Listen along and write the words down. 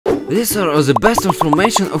These are all the best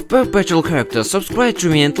information of PAW Patrol characters. Subscribe to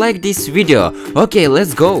me and like this video. Okay,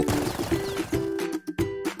 let's go.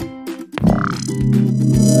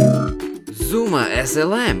 Zuma as a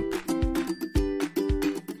lamp.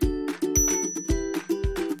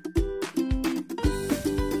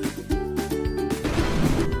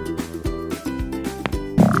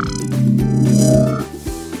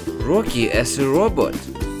 Rocky as a robot.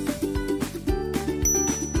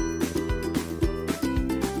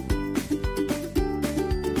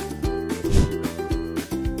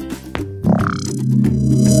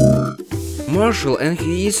 Marshall, and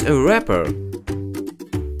he is a rapper.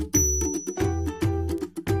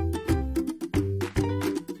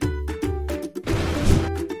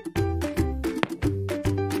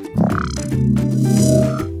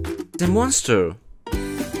 The monster.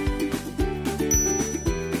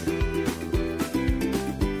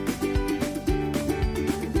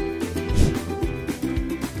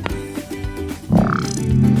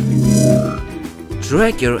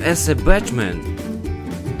 Tracker as a Batman.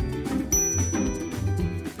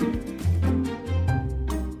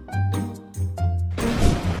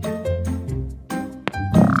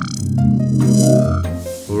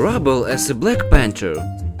 Rubble as a Black Panther.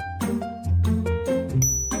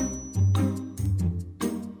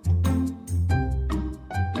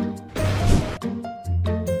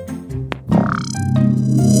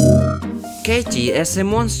 Katie as a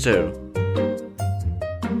monster.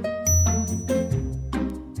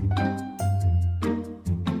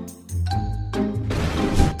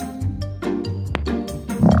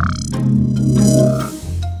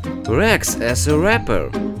 Rex as a rapper.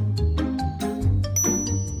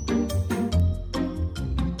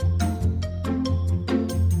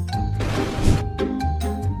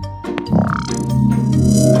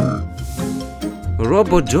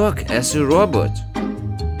 Robot Dog as a robot.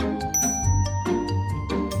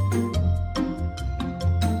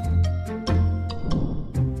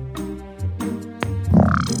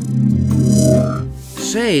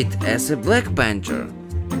 Shade as a Black Panther.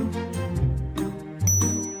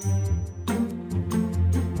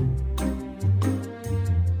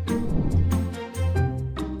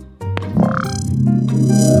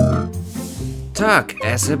 Tuck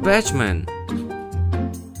as a Batman.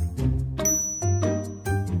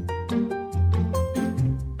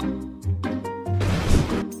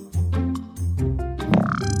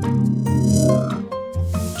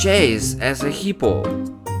 Chase as a hippo.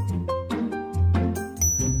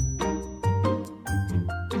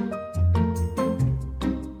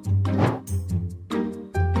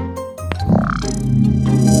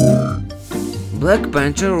 Black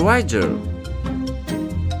Panther Rider.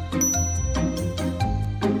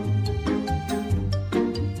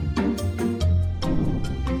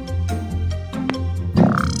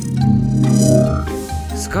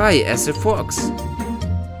 Sky as a fox.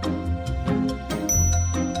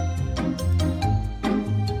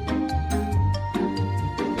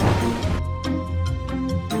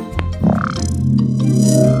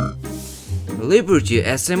 Liberty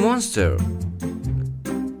as a monster.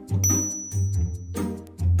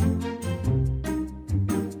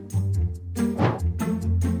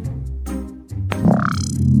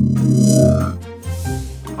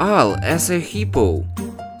 Al as a hippo.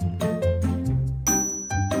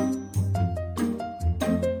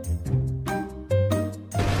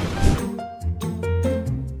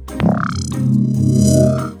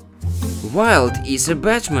 Wild is a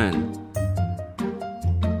Batman.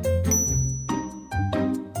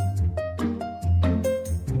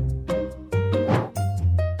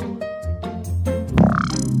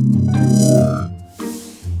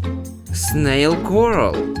 Snail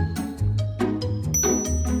Coral.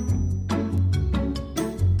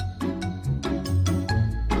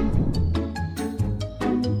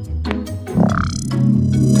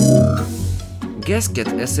 Gasket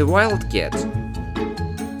as a wildcat.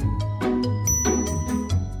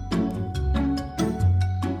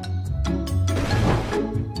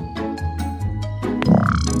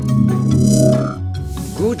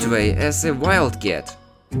 Goodway as a wildcat.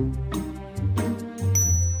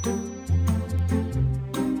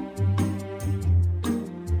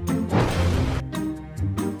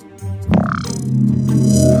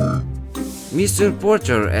 Mr.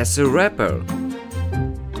 Porter as a rapper.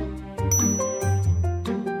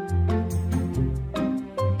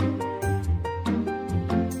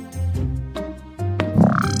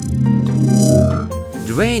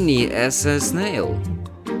 Dwayne as a snail.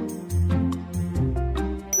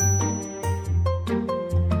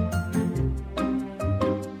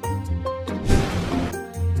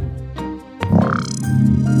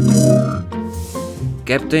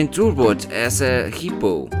 Captain Turbot as a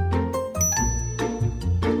hippo.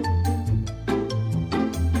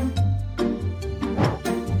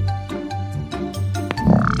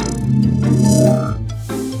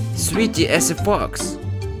 Speedy as a fox.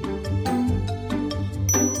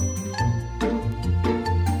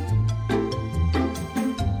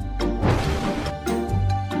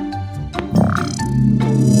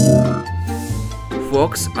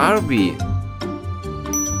 Fox RB.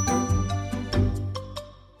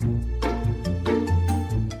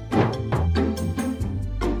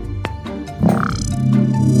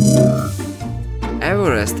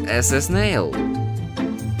 Everest as a snail.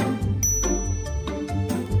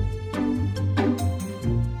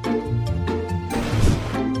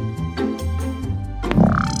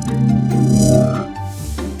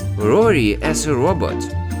 Rory as a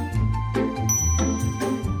robot.